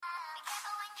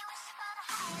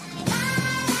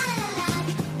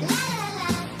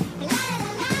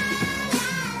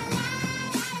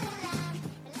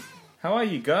How are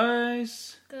you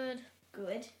guys? Good.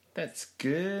 Good. That's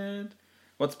good.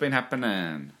 What's been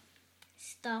happening?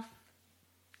 Stuff.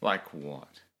 Like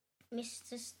what?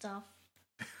 Mr. Stuff.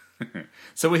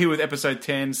 So we're here with episode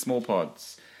 10, Small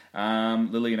Pods.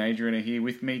 Lily and Adrian are here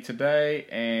with me today,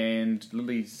 and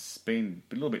Lily's been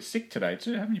a little bit sick today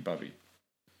too, haven't you, Bubby?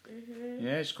 Mm-hmm.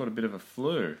 Yeah, she's got a bit of a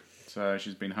flu. So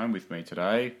she's been home with me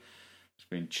today. She's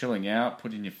been chilling out,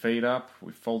 putting your feet up.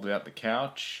 We folded out the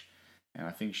couch, and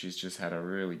I think she's just had a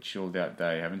really chilled out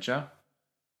day, haven't you?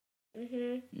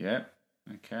 Mm-hmm. Yep.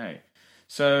 Okay.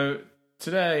 So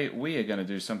today we are going to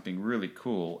do something really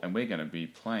cool, and we're going to be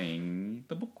playing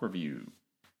the book review.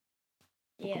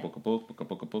 Yeah. Book a book, book a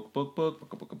book a book, book book,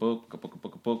 book a book a book, book a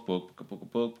book a book a book, book a book a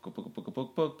book, book a book a book a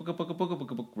book, book a book a book a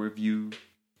book a book review.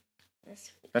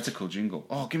 That's a cool jingle.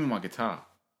 Oh, give me my guitar.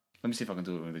 Let me see if I can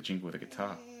do it with a jingle with a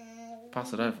guitar.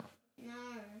 Pass it over. No.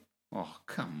 Oh,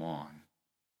 come on.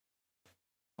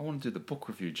 I want to do the book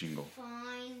review jingle.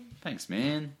 Fine. Thanks,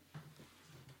 man.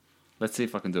 Let's see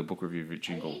if I can do a book review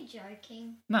jingle. Are you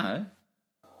joking? No.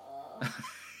 I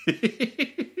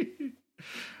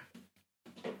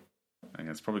think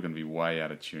it's probably going to be way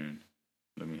out of tune.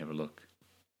 Let me have a look.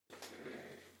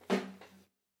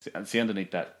 See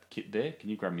underneath that kit there? Can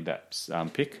you grab me that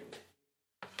pick?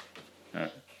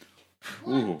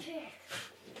 Ooh.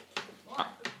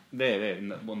 There,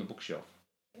 on the bookshelf.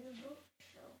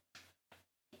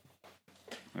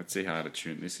 Let's see how out of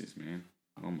tune this is, man.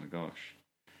 Oh my gosh.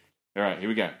 Alright, here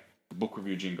we go. The book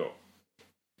review jingle.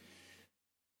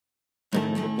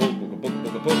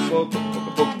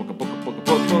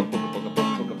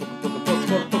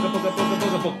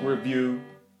 Book review.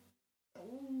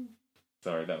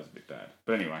 Sorry, that was a bit bad.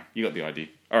 But anyway, you got the idea.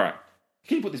 Alright.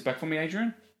 Can you put this back for me,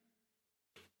 Adrian?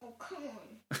 Oh, come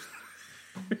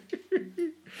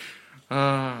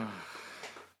on.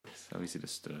 So easy to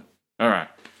stir. Alright.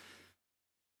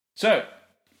 So,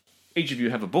 each of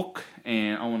you have a book,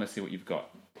 and I want to see what you've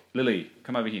got. Lily,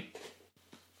 come over here.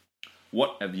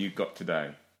 What have you got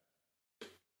today?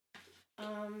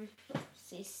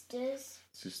 Sisters.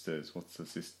 Sisters.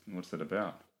 What's it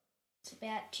about? It's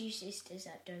about two sisters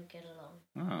that don't get along.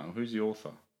 Oh, who's the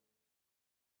author?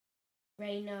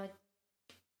 Raina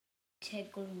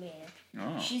Telgemeier.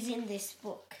 Oh. She's in this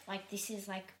book. Like, this is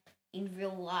like in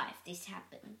real life. This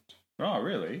happened. Oh,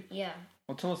 really? Yeah.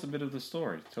 Well, tell us a bit of the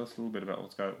story. Tell us a little bit about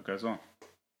what goes on.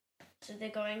 So they're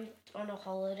going on a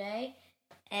holiday,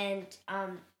 and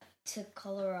to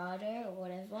Colorado or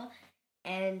whatever,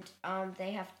 and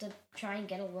they have to try and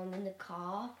get along in the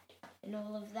car and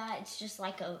all of that. It's just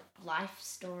like a life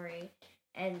story,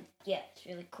 and yeah, it's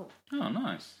really cool. Oh,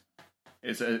 nice.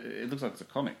 It looks like it's a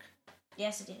comic.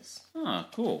 Yes, it is. Ah,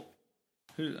 cool.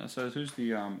 Who's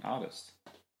the artist?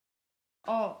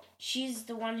 Oh, she's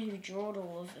the one who drew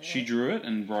all of it. She drew it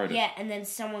and wrote it? Yeah, and then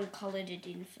someone coloured it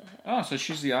in for her. Oh, so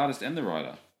she's the artist and the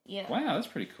writer? Yeah. Wow, that's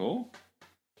pretty cool.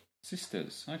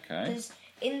 Sisters, okay. Because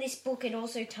in this book, it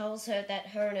also tells her that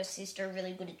her and her sister are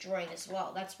really good at drawing as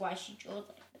well. That's why she drew it.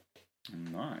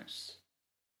 Nice.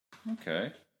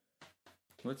 Okay.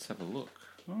 Let's have a look.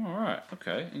 Alright,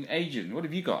 okay. And Adrian, what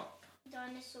have you got?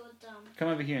 Dinosaur Dump. Come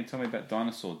over here and tell me about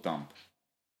Dinosaur Dump.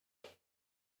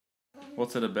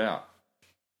 What's it about?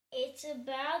 It's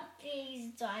about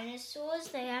these dinosaurs.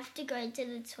 They have to go to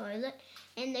the toilet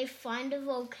and they find a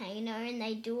volcano and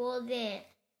they do all their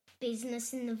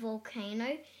business in the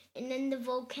volcano. And then the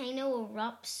volcano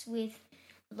erupts with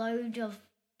load of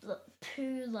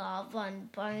poo, lava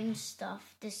and bone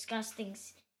stuff, disgusting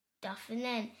stuff. And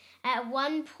then at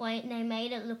one point they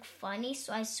made it look funny,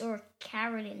 so I saw a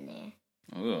carrot in there.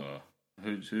 Ugh.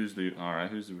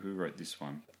 Who wrote this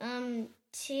one?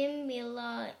 Tim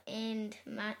Miller and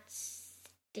Matt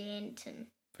Stanton.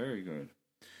 Very good.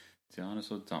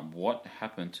 Dinosaur Dump. What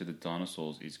happened to the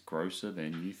dinosaurs is grosser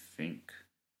than you think.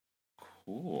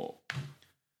 Cool.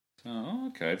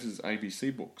 So, okay, this is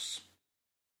ABC Books.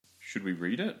 Should we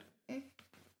read it?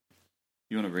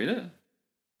 You want to read it?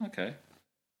 Okay.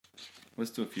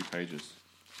 Let's do a few pages.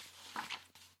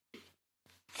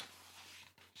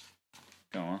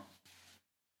 Go on.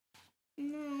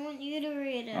 No, I want you to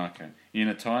read it. Okay. In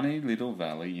a tiny little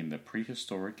valley in the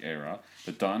prehistoric era,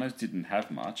 the dinos didn't have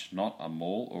much, not a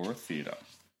mall or a theatre.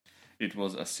 It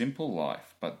was a simple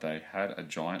life, but they had a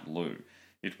giant loo.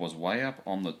 It was way up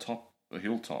on the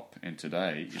hilltop, and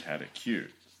today it had a queue.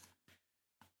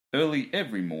 Early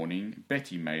every morning,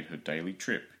 Betty made her daily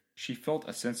trip. She felt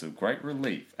a sense of great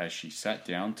relief as she sat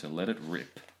down to let it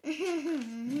rip. Oh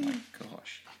my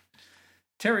gosh.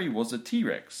 Terry was a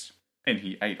T-Rex, and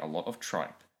he ate a lot of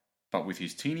tripe. But with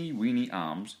his teeny weeny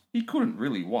arms, he couldn't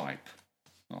really wipe.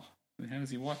 Oh, how does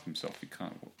he wipe himself? He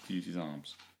can't use his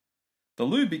arms. The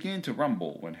loo began to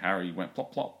rumble when Harry went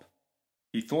plop plop.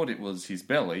 He thought it was his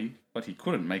belly, but he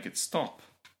couldn't make it stop.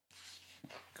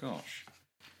 Gosh.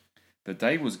 The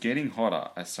day was getting hotter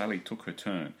as Sally took her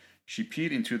turn. She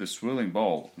peered into the swirling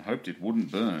bowl and hoped it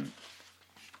wouldn't burn.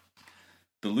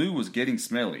 The loo was getting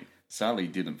smelly. Sally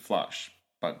didn't flush,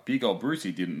 but big old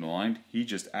Brucey didn't mind. He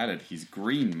just added his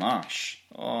green mush.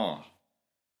 Oh,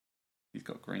 he's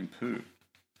got green poo.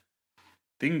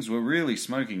 Things were really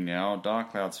smoking now.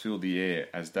 Dark clouds filled the air.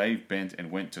 As Dave bent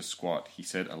and went to squat, he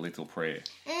said a little prayer.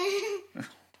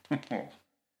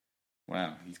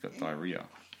 Wow, he's got diarrhea.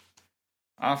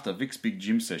 After Vic's big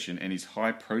gym session and his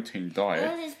high-protein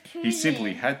diet, he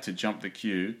simply had to jump the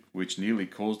queue, which nearly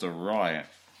caused a riot.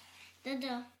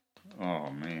 Dada. Oh,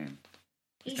 man.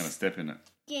 He's going to step in it.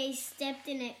 Yeah, he stepped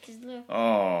in it, because look.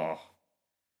 Oh.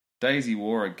 Daisy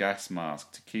wore a gas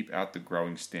mask to keep out the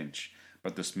growing stench,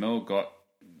 but the smell got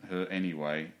her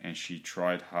anyway, and she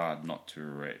tried hard not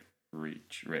to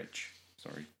retch.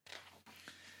 Sorry.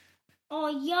 Oh,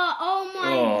 yeah. Oh, my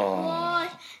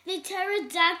gosh. The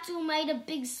pterodactyl made a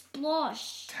big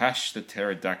splosh. Tash the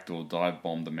pterodactyl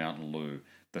dive-bombed the mountain loo.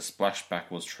 The splashback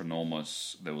was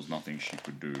trenormous. There was nothing she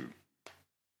could do.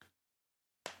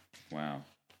 Wow.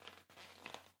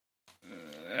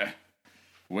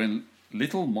 When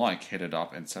little Mike headed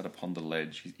up and sat upon the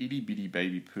ledge, his itty-bitty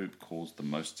baby poop caused the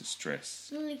most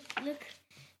distress. Look.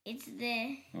 It's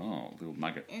there. Oh, little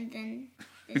nugget. And then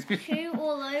there's poo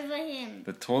all over him.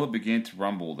 The toilet began to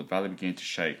rumble. The valley began to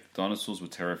shake. Dinosaurs were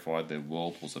terrified. Their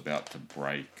world was about to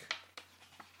break.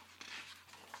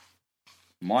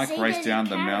 Mike raced down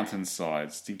the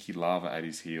mountainside, stinky lava at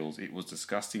his heels. It was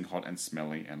disgusting, hot and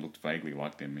smelly, and looked vaguely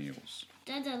like their meals.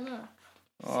 Dada, look.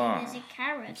 Oh, there's a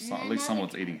carrot. at least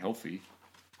someone's eating healthy.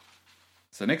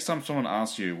 So next time someone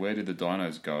asks you, where did the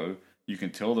dinos go, you can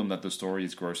tell them that the story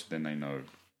is grosser than they know.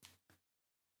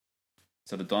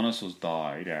 So the dinosaurs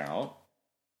died out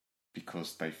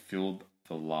because they filled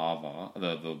the lava,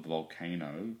 the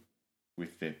volcano,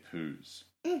 with their poos.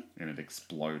 And it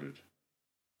exploded.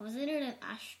 Was it an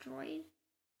asteroid?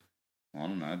 I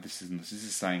don't know. This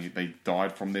is saying they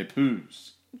died from their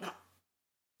poos.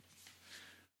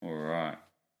 Alright.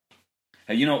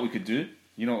 Hey, you know what we could do?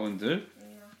 You know what we can do?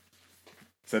 Yeah.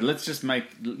 So let's just make...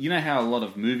 You know how a lot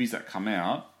of movies that come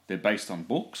out, they're based on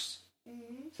books?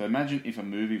 Mm-hmm. So imagine if a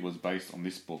movie was based on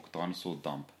this book, Dinosaur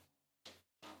Dump.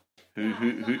 Who? I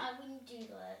wouldn't do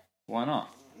that. Why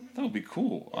not? That would be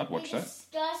cool. I'd watch that.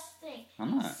 Disgusting. I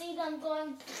know. See them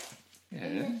going...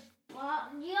 Yeah.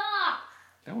 Yuck.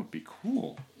 That would be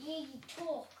cool. Yeah, you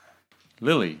talk.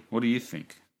 Lily, what do you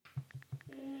think?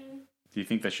 Do you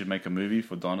think they should make a movie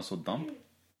for Dinosaur Dump?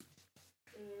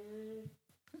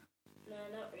 No,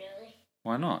 not really.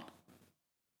 Why not?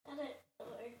 I don't know.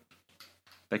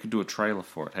 They could do a trailer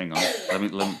for it. Hang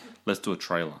on. Let's do a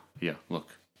trailer. Here, look.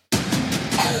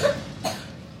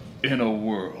 In a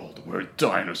world where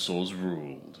dinosaurs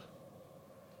ruled,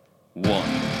 one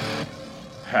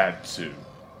had to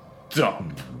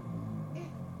dump.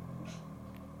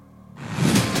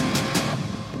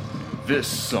 This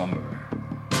summer,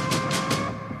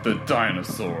 the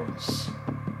dinosaurs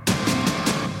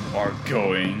are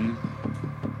going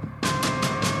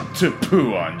to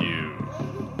poo on you.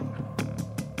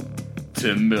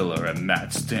 Tim Miller and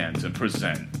Matt Stanton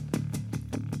present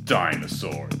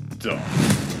Dinosaur Dump.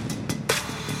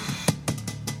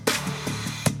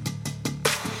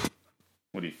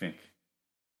 What do you think?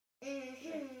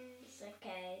 It's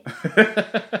okay.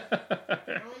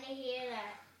 I want to hear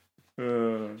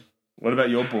that. What about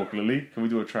your book, Lily? Can we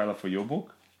do a trailer for your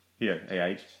book? Here,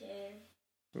 A8.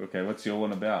 Yeah. Okay, what's your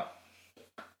one about?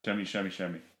 Show me.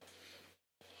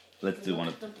 Let's do one.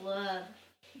 Look at the blurb.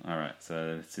 All right.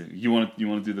 So you want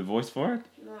to do the voice for it?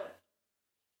 No.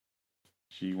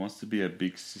 She wants to be a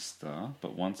big sister,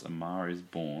 but once Amara is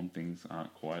born, things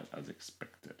aren't quite as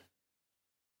expected.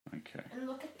 Okay. And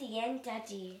look at the end,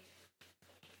 Daddy.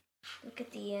 Look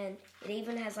at the end. It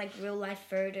even has like real life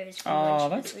photos. From when Oh, she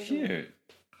that's was little. cute.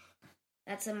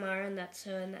 That's Amara and that's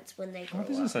her, and that's when they grow Oh,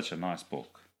 this up. is such a nice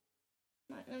book.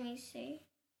 Let me see.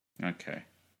 Okay.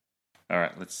 All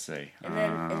right. Let's see.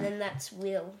 And then that's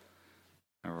Will.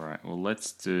 All right. Well,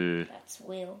 let's do. That's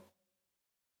Will.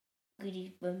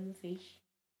 Goody Bumfish.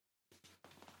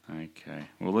 Okay.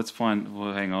 Well, let's find.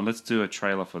 Well, hang on. Let's do a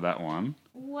trailer for that one.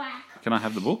 Whack. Can I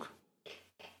have the book?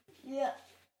 Yeah.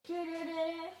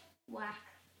 Whack.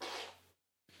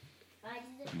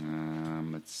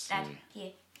 Let's see. That, yeah.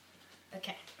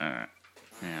 Okay. Alright.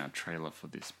 Now, trailer for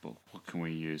this book. What can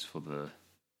we use for the...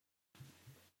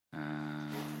 The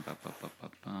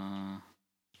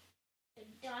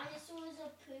dinosaurs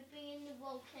are pooping in the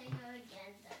volcano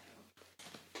again.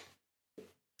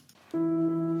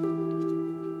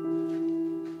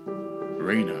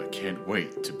 Raina can't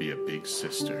wait to be a big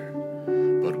sister,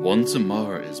 but once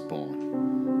Amara is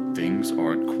born, things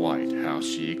aren't quite how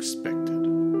she expected.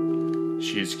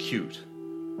 She is cute.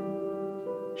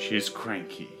 She is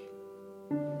cranky.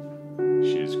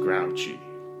 She is grouchy.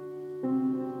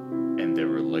 And their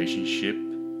relationship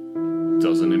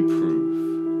doesn't improve.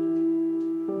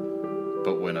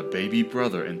 But when a baby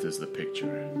brother enters the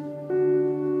picture,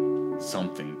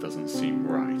 something doesn't seem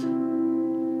right.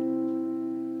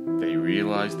 They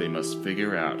realize they must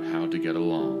figure out how to get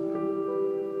along.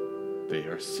 They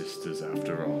are sisters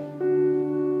after all.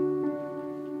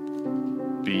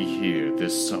 Be here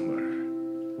this summer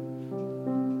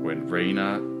when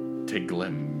Raina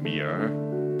Teglemir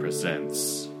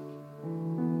presents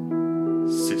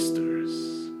Sisters.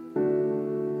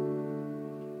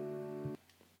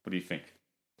 What do you think?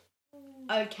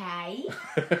 Okay.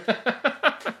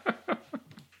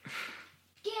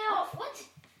 What?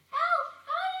 How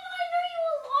did I know you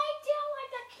were lying down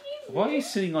like that? Can you? Why are you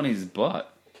sitting on his butt?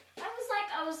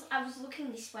 I was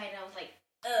looking this way and I was like,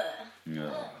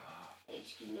 Yeah.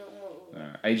 Age,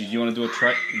 AJ, do you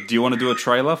want to do a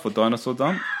trailer for Dinosaur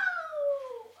Dump?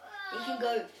 You can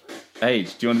go.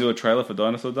 Age, do you want to do a trailer for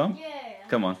Dinosaur Dump? Yeah.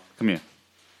 Come on, come here.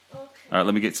 Okay. All right,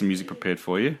 let me get some music prepared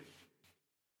for you.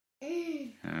 All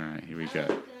right, here we go. It's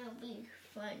gonna be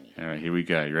funny. All right, here we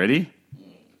go. You ready?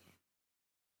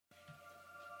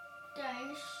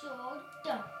 Dinosaur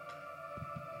dump.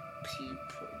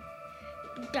 People.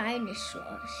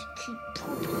 Dinosaurs keep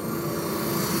pooping.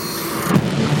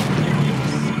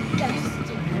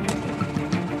 Disgusting.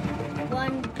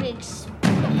 One big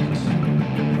split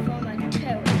from a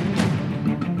toe.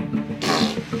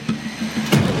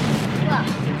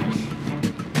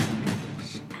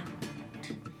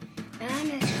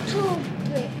 And it's so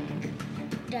big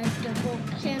that the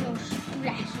volcano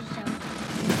splashes out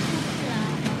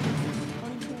lava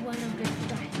onto one of the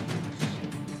dinos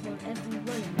for every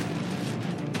one of them.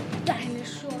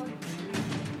 Dinosaur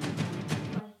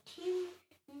by Tim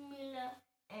Miller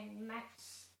and Matt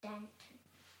Stanton.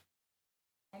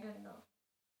 I don't know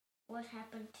what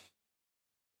happened.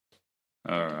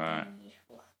 All right.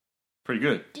 Pretty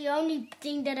good. The only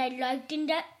thing that I liked in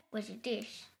that was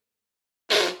this.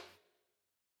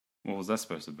 What was that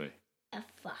supposed to be? A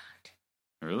fart.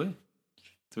 Really?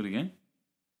 Do it again?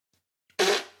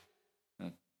 That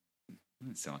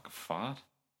doesn't sound like a fart.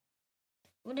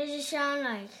 What does it sound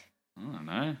like? I don't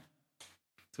know.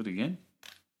 Do it again?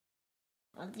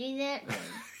 I'll do that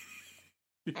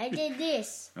one. I did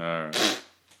this. All right.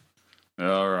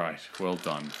 All right. Well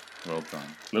done. Well done.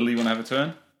 Lily, you want to have a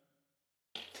turn?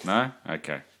 No?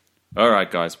 Okay. All right,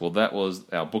 guys. Well, that was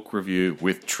our book review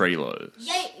with trailers.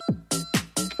 Yay!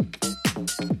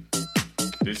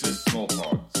 This is Small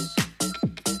Pods.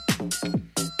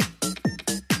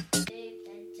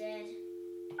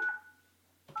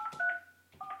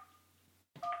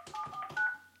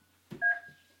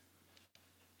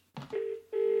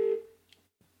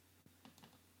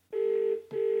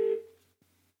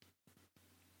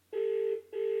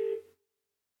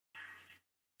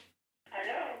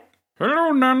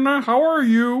 Hello, Nana. How are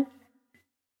you?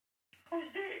 Who's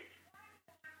this?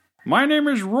 My name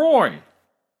is Roy.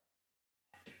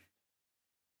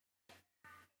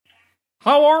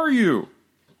 How are you?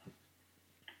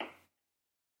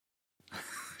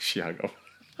 She hung up.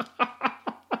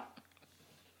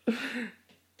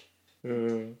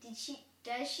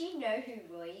 Does she know who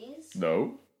Roy is?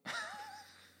 No.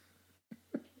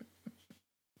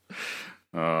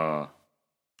 Hang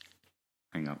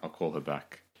on, I'll call her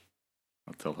back.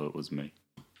 I'll tell her it was me.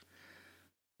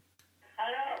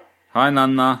 Hello? Hi,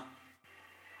 Nana.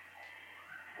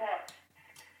 What?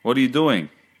 What are you doing?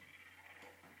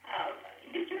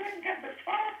 Did you ring up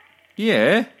before?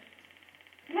 Yeah, What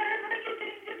you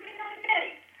didn't give me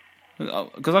no name?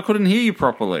 because I couldn't hear you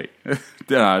properly.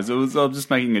 No, I was just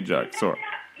making a joke. Sorry.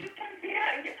 You can't be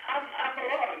I'm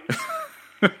alone.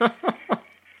 Don't do that.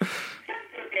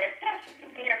 Just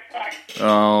give me a phone. Oh,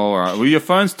 all right. Well, your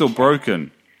phone's still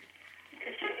broken.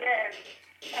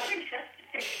 Melissa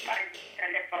fixed my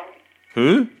telephone.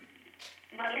 Who?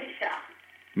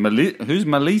 Melissa. Who's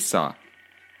Melissa?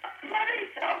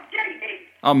 Melissa, JD.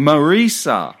 Oh,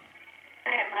 Marisa.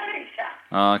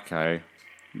 Melissa. Okay.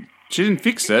 She didn't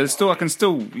fix it. It's still,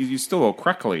 you're still all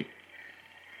crackly.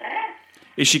 Huh?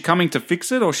 Is she coming to fix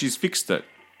it or she's fixed it?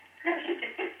 No, she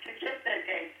fixed it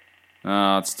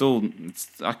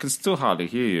yesterday. I can still hardly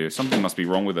hear you. Something must be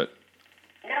wrong with it.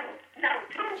 No,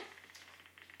 true.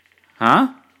 Huh?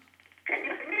 Can you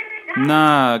hear me now?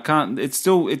 Nah, I can't. It's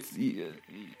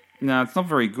not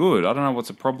very good. I don't know what's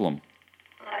the problem.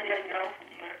 I don't know.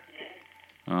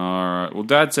 right. Well,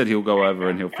 Dad said he'll go over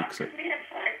and he'll fix it. Give me a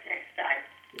fight next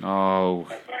time. Oh,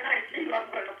 But when I see you, I'm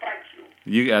going to punch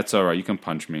you. that's all right. You can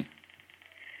punch me.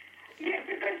 Yeah,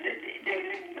 because they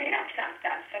ring me up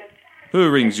sometimes. Who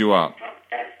rings you up? From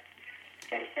test,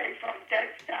 they say from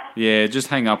test, Yeah, just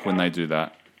hang up when they do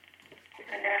that.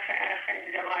 and I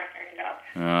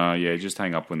hang up. Yeah, just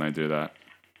hang up when they do that.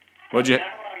 What'd you? How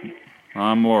are you?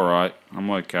 I'm all right. I'm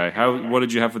okay. What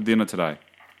did you have for dinner today?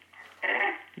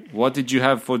 What did you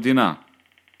have for dinner?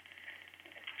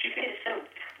 Chicken soup.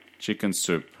 Chicken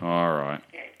soup. All right.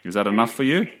 Is that enough for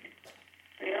you?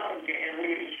 Yeah,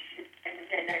 really. And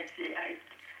then I see,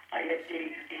 I had the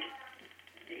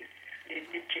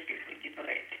chicken with the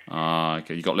bread.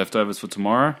 Okay. You got leftovers for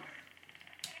tomorrow?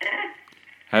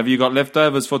 Have you got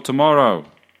leftovers for tomorrow?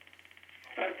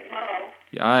 For tomorrow,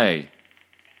 Yay.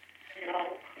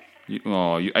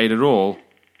 no. You ate it all?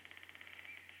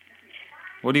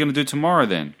 What are you going to do tomorrow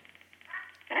then?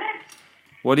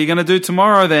 What are you going to do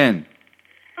tomorrow then?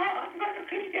 Oh, I'm going to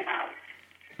clean the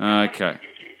house. Okay.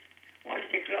 Wash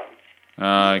the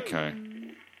clothes. Okay.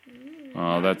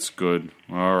 Oh, that's good.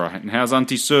 All right. And how's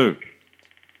Auntie Sue?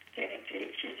 She's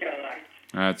all right.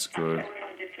 That's good. I'm on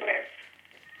the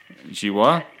 12th. She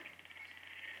what?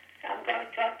 I'm going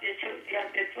to talk to you on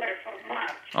the 12th of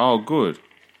March. Oh, good.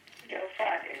 Your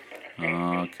father is going to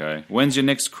take me. Okay. When's your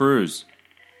next cruise?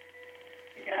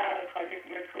 Yeah, because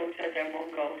we're closer than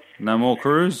Mongols. No more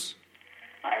cruise?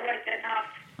 I read enough,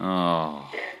 Oh.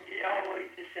 and they always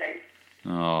the same.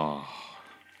 Oh.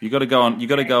 You got to go on. You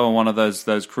got to go on one of those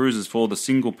cruises for the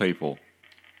single people.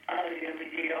 I live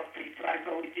with the old people. I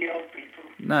go with the old people.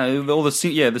 No, all the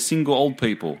single old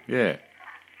people. Yeah.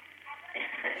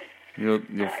 You're, I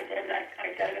don't like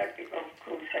to go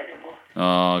cruise anymore.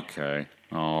 oh, okay.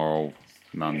 Oh,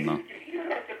 no. You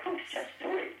like to cruise, just do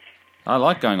it. I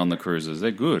like going on the cruises.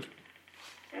 They're good.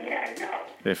 Yeah, I know.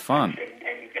 They're fun. And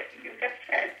then you get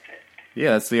fed.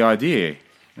 Yeah, that's the idea.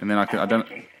 And then I don't.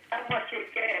 How much you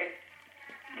get?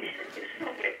 It's no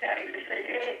better. You say,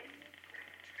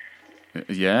 hey,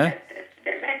 Yeah.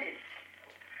 the menace.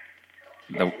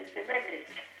 The, The menace.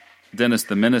 Dennis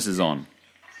the Menace is on.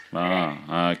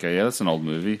 Ah, okay. Yeah, that's an old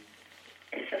movie.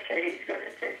 It's a say he's going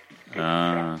to take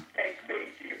Ah, me.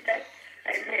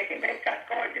 And make that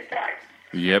all the time.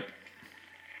 yep.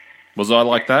 Was I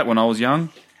like that when I was young?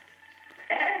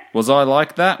 Was I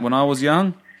like that when I was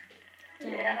young?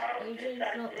 Adrian's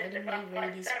not letting me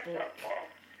read his book.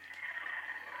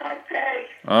 Okay.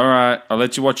 All right. I'll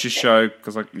let you watch your show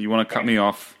because you want to cut me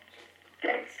off.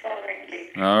 Thanks for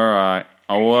ringing. All right.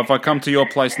 Oh, well, if I come to your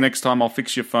place next time, I'll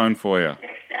fix your phone for you. Next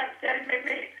time, tell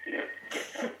me,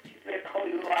 we'll call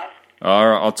you up. All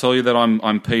right. I'll tell you that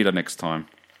I'm Peter next time.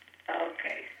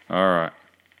 Okay. All right.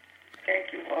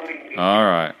 Thank you for ringing. All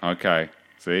right. Okay.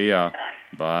 See ya.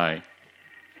 Bye. Bye.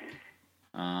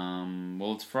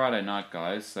 Well, it's Friday night,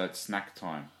 guys, so it's snack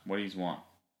time. What do you want?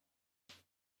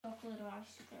 Chocolate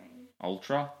ice cream.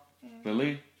 Ultra?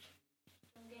 Lily?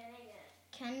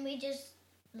 Can we just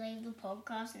leave the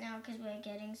podcast now because we're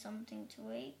getting something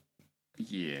to eat?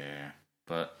 Yeah,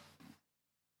 but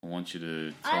I want you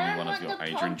to I tell me don't one of want your the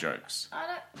Adrian pod- jokes.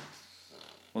 I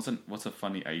don't. What's a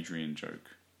funny Adrian joke?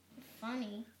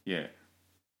 Funny. Yeah.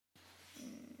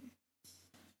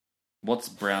 What's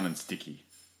brown and sticky?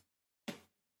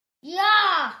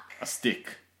 Yeah. A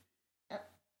stick.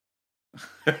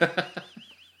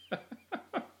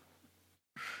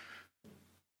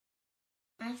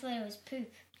 I thought it was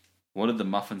poop. What did the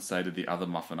muffin say to the other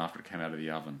muffin after it came out of the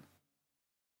oven?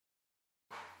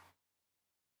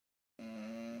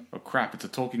 Oh crap, it's a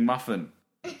talking muffin.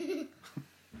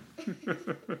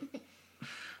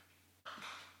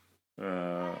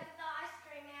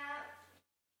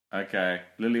 Okay.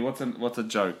 Lily, what's a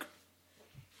joke?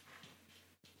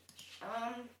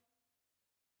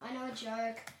 I know a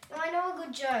joke. No, I know a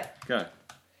good joke. Go.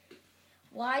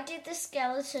 Why did the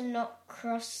skeleton not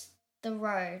cross the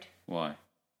road? Why?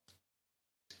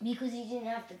 Because he didn't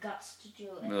have the guts to do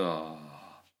it. Oh,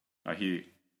 I hear.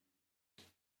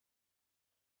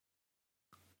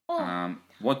 Oh,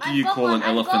 What do I've you got call one, an I've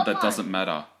elephant got that one. doesn't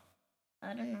matter?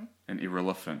 I don't know. An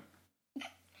irrelevant.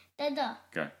 Dada,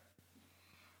 Go.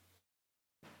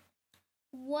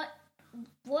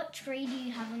 what tree do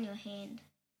you have on your hand?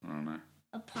 I don't know.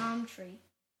 A palm tree.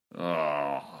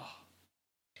 Oh.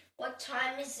 What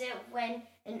time is it when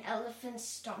an elephant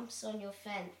stomps on your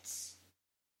fence?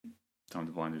 Time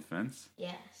to buy a new fence.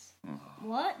 Yes.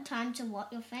 What? Time to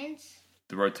what your fence?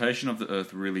 The rotation of the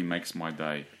Earth really makes my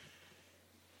day.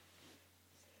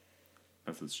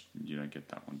 You don't get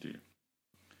that one, do you?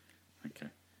 Okay.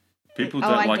 People Oh,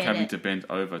 don't I like get having it. to bend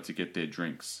over to get their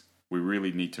drinks. We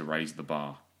really need to raise the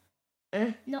bar.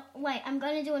 No, wait. I'm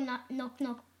gonna do a knock knock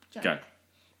joke. Go.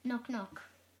 Knock knock.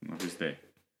 Who's there?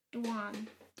 Dwan.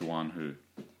 The one who?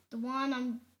 The one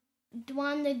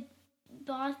the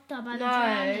bathtub I'm No.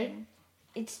 drowning.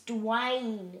 It's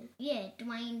Dwayne. Yeah,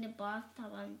 Dwayne the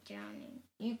bathtub I'm drowning.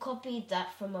 You copied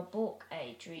that from a book,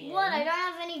 Adrian. What? I don't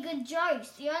have any good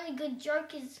jokes. The only good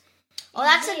joke is. Oh,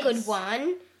 that's a this. good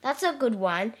one. That's a good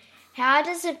one. How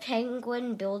does a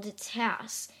penguin build its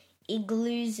house? It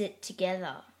glues it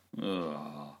together.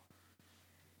 Ugh.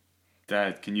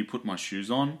 Dad, can you put my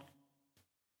shoes on?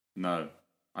 No,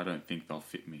 I don't think they'll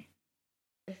fit me.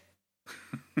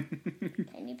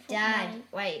 Can you put Dad, my-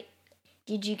 wait.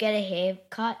 Did you get a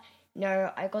haircut?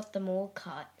 No, I got them all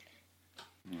cut.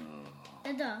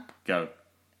 Dada, Go.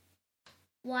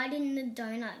 why didn't the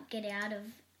donut get out of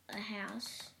a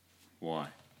house? Why?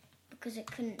 Because it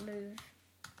couldn't move.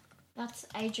 That's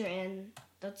Adrian.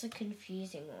 That's a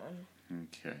confusing one.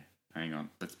 Okay, hang on.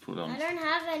 Let's put I on. don't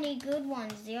have any good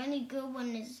ones. The only good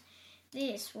one is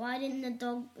this. Why didn't the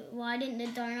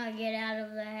donut get out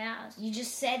of the house? You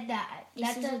just said that.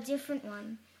 This is a different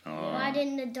one. Oh. Why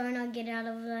didn't the donut get out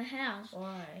of the house?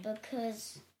 Why?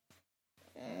 Because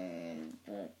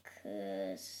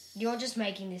You're just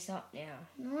making this up now.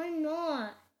 no, I'm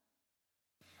not.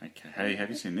 Okay, hey, have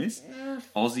you seen this? Ugh,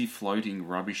 Aussie floating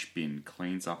rubbish bin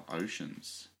cleans up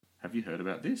oceans. Have you heard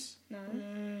about this? no.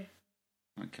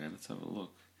 Okay, let's have a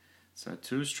look. So,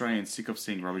 2 Australians sick of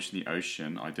seeing rubbish in the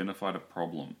ocean identified a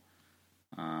problem.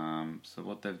 So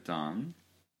what they've done...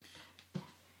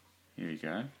 Here we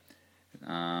go.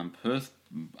 Perth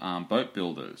boat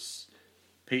builders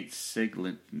Pete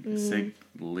Seglinski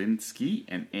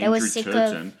and They were Andrew sick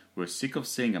Turton were sick of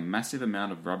seeing a massive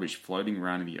amount of rubbish floating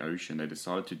around in the ocean. They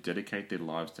decided to dedicate their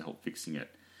lives to help fixing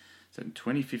it. So in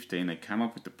 2015, they came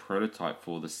up with the prototype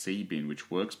for the sea bin,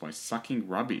 which works by sucking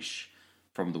rubbish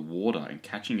from the water and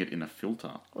catching it in a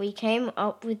filter. We came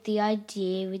up with the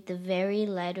idea with the very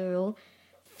literal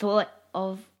thought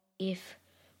of, if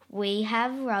we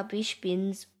have rubbish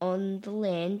bins on the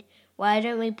land, why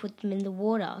don't we put them in the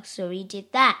water? So we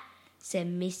did that, said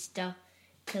Mr.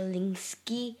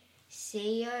 Kalinski,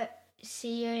 CEO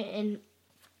and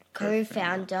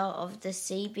co-founder of the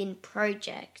Sea Bin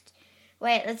project.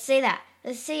 Wait, let's see that.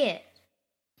 Let's see it.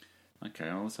 Okay,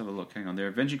 well, let's have a look. Hang on. They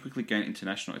eventually quickly gained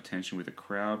international attention with a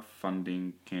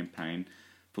crowdfunding campaign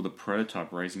for the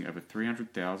prototype, raising over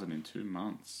 $300,000 in 2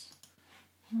 months.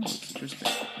 That's interesting.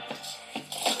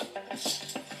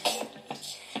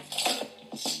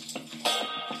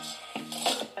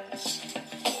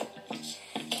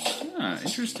 Ah,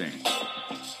 interesting.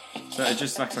 So it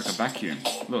just acts like a vacuum.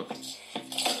 Look.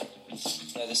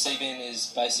 So the sea bin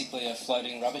is basically a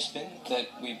floating rubbish bin that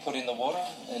we put in the water,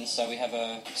 and so we have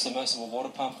a submersible water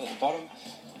pump at the bottom.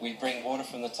 We bring water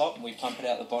from the top, we pump it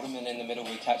out the bottom, and in the middle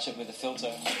we catch it with a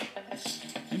filter.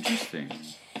 Interesting.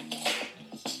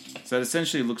 So it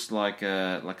essentially looks like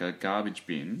a garbage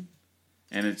bin,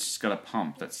 and it's got a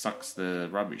pump that sucks the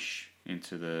rubbish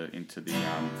into the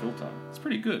filter. It's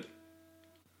pretty good.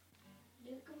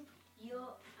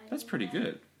 That's pretty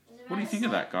good. What do you think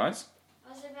of that, guys?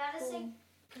 I was about to say.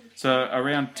 So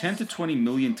around 10 to 20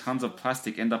 million tons of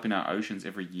plastic end up in our oceans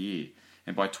every year.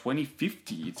 And by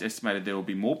 2050, it's estimated there will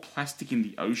be more plastic in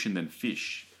the ocean than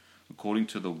fish, according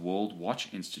to the World Watch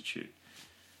Institute.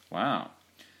 Wow.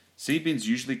 Sea bins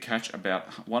usually catch about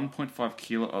 1.5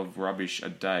 kilo of rubbish a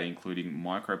day, including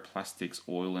microplastics,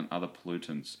 oil, and other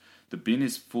pollutants. The bin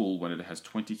is full when it has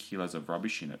 20 kilos of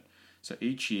rubbish in it. So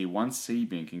each year, one sea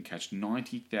bin can catch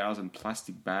 90,000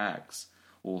 plastic bags,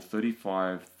 or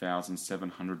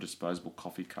 35,700 disposable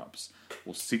coffee cups,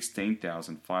 or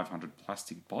 16,500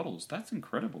 plastic bottles. That's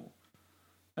incredible.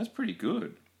 That's pretty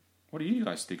good. What do you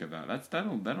guys think of that?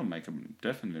 That'll make a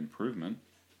definite improvement.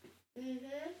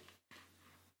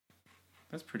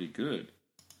 That's pretty good.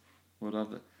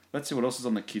 Let's see what else is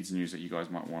on the kids' news that you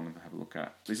guys might want to have a look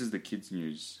at. This is the kids'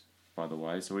 news, by the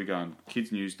way. So we go on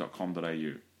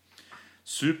kidsnews.com.au.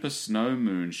 Super snow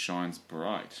moon shines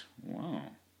bright. Wow.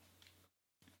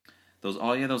 There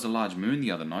was a large moon the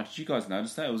other night. Did you guys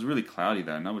notice that? It was really cloudy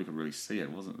though. Nobody could really see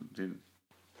it, wasn't it?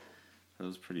 It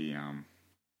was pretty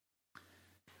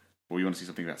Well, you want to see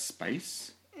something about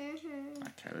space?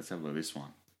 Okay, let's have a look at this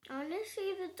one. I want to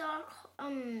see the dark,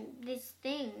 this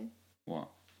thing. What?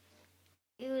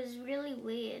 It was really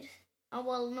weird. Oh,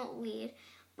 well, not weird,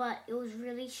 but it was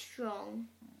really strong.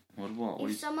 What?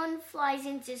 If someone flies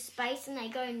into space and they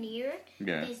go near it,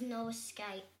 Yeah. there's no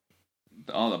escape.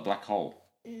 Oh, the black hole.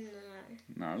 No.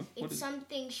 No. What It's is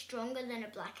something stronger than a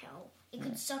black hole. It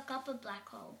could suck up a black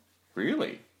hole.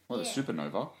 Really? Well, Yeah. a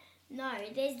supernova. No,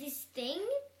 there's this thing.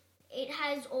 It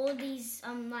has all these,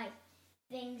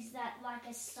 things that like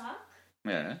are stuck,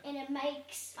 Yeah. and it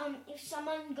makes if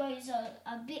someone goes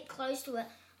a bit close to it,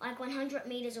 like 100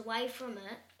 meters away from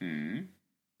it, Mm.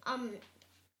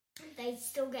 they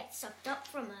still get sucked up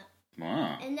from it,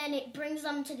 Wow. and then it brings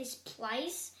them to this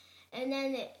place, and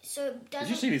then it Did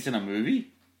you see this in a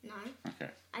movie? No,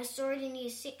 Okay. I saw it in year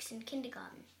 6 in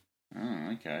kindergarten. Oh,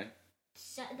 okay.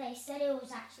 So they said it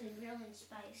was actually real in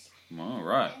space. All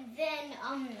right. And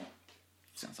then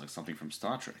Sounds like something from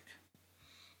Star Trek.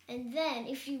 and then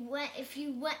if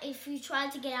you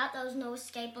tried to get out, there was no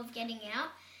escape of getting out.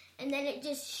 And then it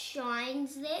just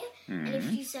shines there. And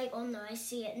if you say, "Oh no, I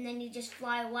see it," and then you just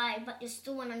fly away, but you're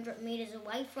still 100 meters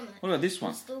away from it. What about this You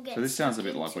one? still get So this sounds a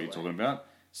stuck bit like what into you're it. talking about.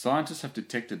 Scientists have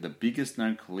detected the biggest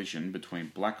known collision between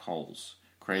black holes,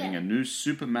 creating Yeah. a new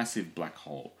supermassive black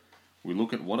hole. We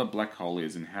look at what a black hole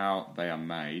is and how they are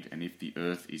made and if the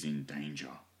Earth is in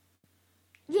danger.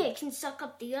 Yeah, it can suck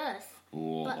up the Earth.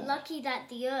 Oh, But lucky that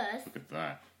the Earth. look at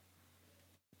that.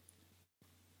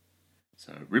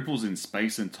 So, ripples in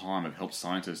space and time have helped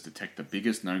scientists detect the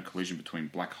biggest known collision between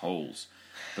black holes.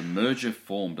 The merger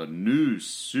formed a new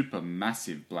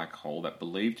supermassive black hole that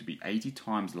believed to be 80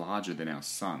 times larger than our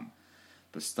Sun.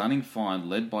 The stunning find,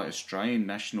 led by Australian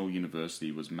National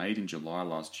University, was made in July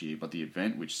last year, but the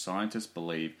event, which scientists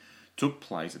believe took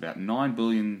place about 9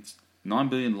 billion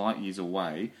light years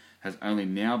away, has only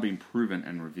now been proven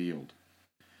and revealed.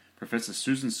 Professor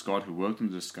Susan Scott, who worked on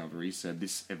the discovery, said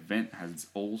this event has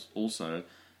also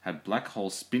had black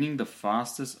holes spinning the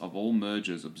fastest of all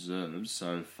mergers observed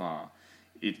so far.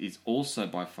 It is also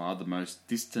by far the most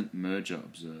distant merger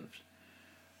observed.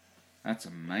 That's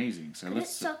amazing. So Can it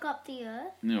let's. suck up the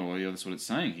Earth? No, well, yeah, that's what it's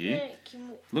saying here. Yeah,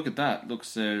 can Look at that. Look,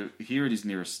 so here it is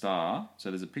near a star. So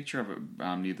there's a picture of it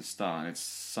near the star, and it's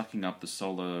sucking up the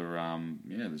solar.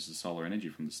 There's the solar energy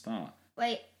from the star.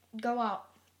 Wait, go up.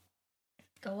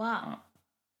 Go up. Up.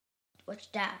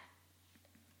 Watch that.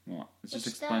 What? It just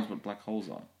What's explains that? what black holes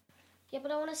are. Yeah,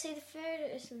 but I want to see the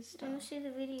photos and I stuff. want to see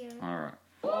the video. All right.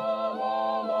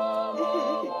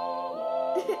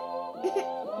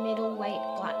 Middleweight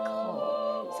black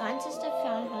hole. Scientists have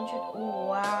found hundreds. Oh,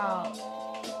 wow.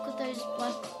 Look at those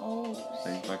black holes.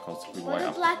 These black holes could be What way are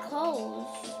up. black holes?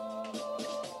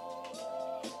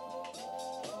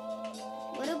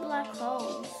 What are black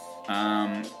holes?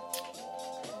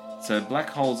 So black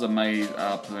holes are made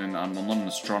up, and I'm not an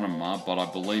astronomer, but I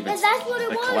believe Yeah, it's that's what it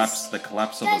the was.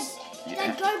 collapse of They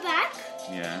yeah. go back.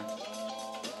 Yeah.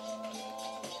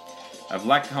 A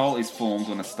black hole is formed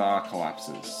when a star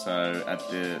collapses. So at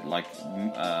the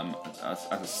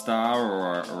a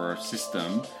star or a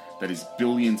system that is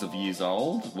billions of years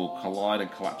old will collide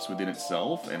and collapse within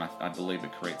itself, and I believe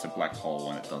it creates a black hole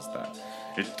when it does that.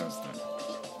 It does that.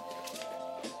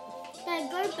 They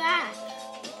go back.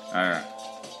 All right.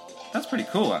 That's pretty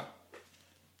cool. Huh?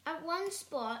 At one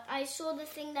spot, I saw the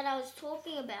thing that I was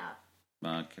talking about.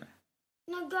 Okay.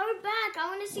 No, go back. I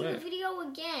want to see Where? the video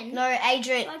again. No,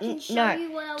 Adrian. So I can show no.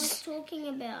 you what I was talking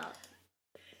about.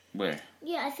 Where?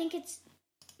 Yeah, I think it's...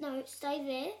 No, stay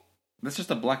there. That's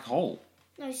just a black hole.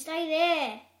 No, stay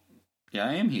there. Yeah,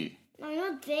 I am here. No,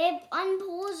 not there.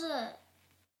 Unpause it.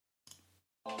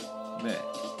 There.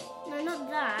 No, not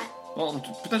that. Well,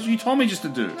 but that's what you told me just to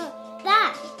do. No,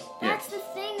 that. Yeah. That's the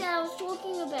thing that I was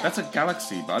talking about. That's a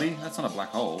galaxy, buddy. That's not a black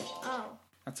hole. Oh.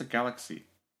 That's a galaxy.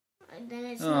 Then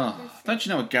it's not Oh, the thing. don't you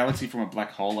know a galaxy from a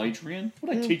black hole, Adrian?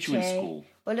 What did I teach you in Okay. school?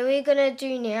 What are we gonna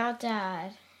do now,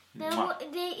 Dad? There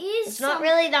is It's not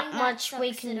really that something much we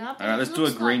sucks can- it up. All right, It let's do a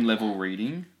looks green like level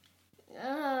reading.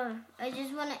 that. I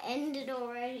just want to end it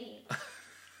already.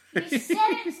 You said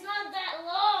it's not that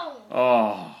long.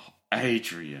 Oh,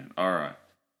 Adrian. All right.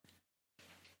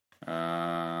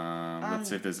 Let's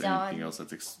see if there's done. anything else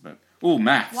that's Oh,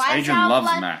 maths. Why is Adrian our loves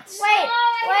blood- maths. Wait,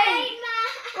 wait.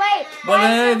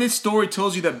 But this story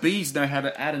tells you that bees know how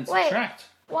to add and Wait. subtract.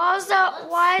 Why is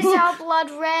Look. our blood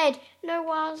red? No,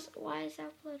 why is our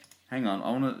blood? Hang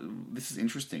on, this is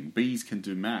interesting. Bees can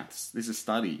do maths. There's a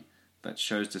study that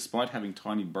shows despite having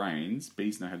tiny brains,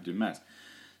 bees know how to do maths.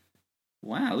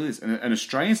 Wow, look at this. An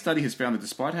Australian study has found that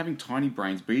despite having tiny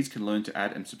brains, bees can learn to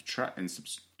add and subtract.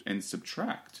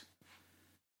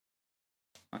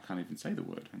 I can't even say the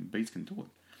word, and bees can do it.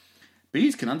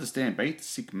 Bees can understand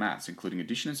basic maths, including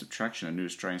addition and subtraction, a new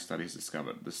Australian study has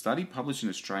discovered. The study, published in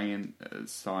Australian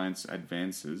Science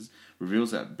Advances,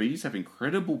 reveals that bees have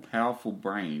incredible powerful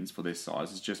brains for their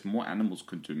size. It's just more animals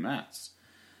could do maths.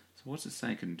 So what's it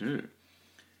say it can do?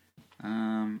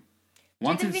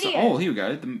 Once the it's, video. oh, here we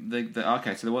go.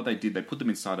 Okay, so what they did, they put them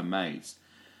inside a maze.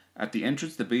 At the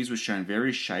entrance, the bees were shown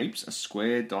various shapes, a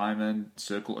square, diamond,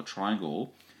 circle, or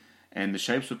triangle, and the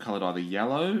shapes were coloured either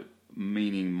yellow,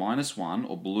 meaning -1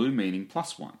 or blue meaning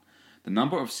 +1. The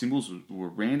number of symbols were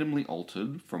randomly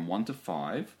altered from 1 to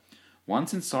 5.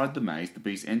 Once inside the maze, the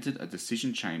bees entered a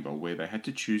decision chamber where they had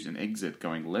to choose an exit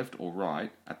going left or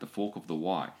right at the fork of the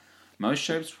Y. Most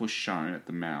shapes were shown at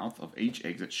the mouth of each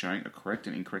exit, showing a correct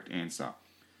and incorrect answer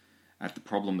at the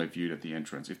problem they viewed at the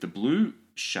entrance. If the blue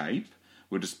shape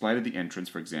were displayed at the entrance,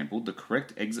 for example, the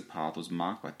correct exit path was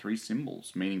marked by 3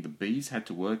 symbols, meaning the bees had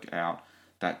to work out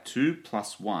that 2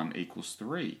 + 1 =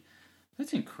 3.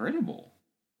 That's incredible.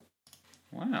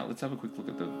 Wow, let's have a quick look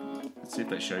at let's see if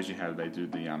that shows you how they do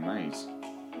the maze.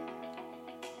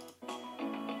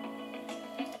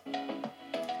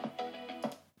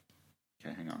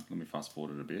 Okay, hang on, let me fast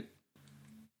forward it a bit.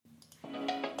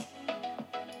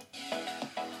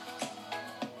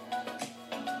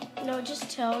 No, it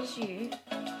just tells you.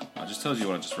 It just tells you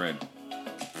what I just read.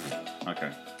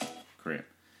 Okay, great.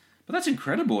 But that's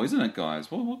incredible, isn't it, guys?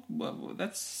 Well,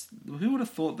 that's who would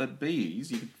have thought that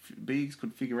bees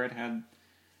could figure out how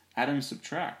add and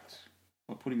subtract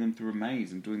by putting them through a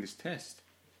maze and doing this test.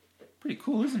 Pretty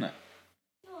cool, isn't it?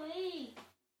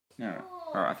 No.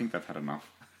 Alright, I think they've had enough.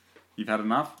 You've had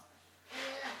enough?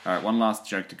 Alright, one last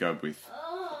joke to go with.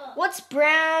 What's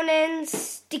brown and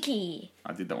sticky?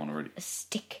 I did that one already. A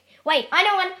stick. Wait, I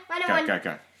know one.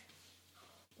 Go.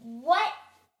 What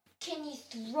can you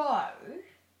throw?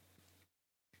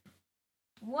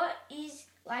 What is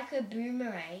like a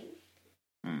boomerang?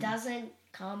 Doesn't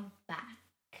come back.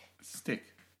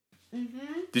 Stick.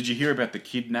 Mm-hmm. Did you hear about the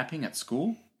kidnapping at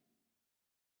school?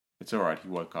 It's alright, he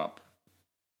woke up.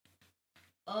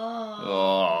 Oh.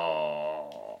 Oh.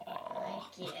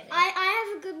 I get it.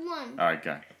 I have a good one. Alright,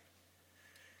 go.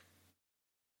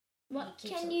 What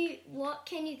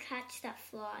can you catch that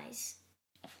flies?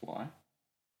 A fly?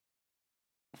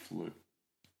 A flute.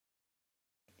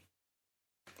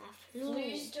 A flew.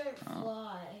 Flues don't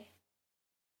fly.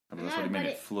 Oh, but that's No, what he meant,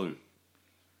 but it flew.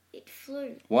 It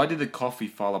flew. Why did the coffee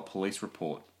file a police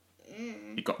report?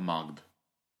 It got mugged.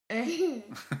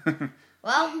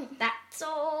 Well, that's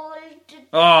all.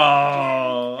 Oh,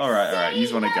 alright, you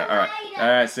just want to go.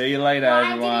 Alright, see you later,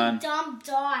 Why everyone. did Dump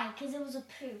die? Because it was a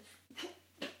poof.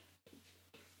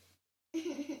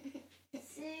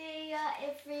 See ya,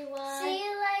 everyone. See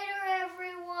you later,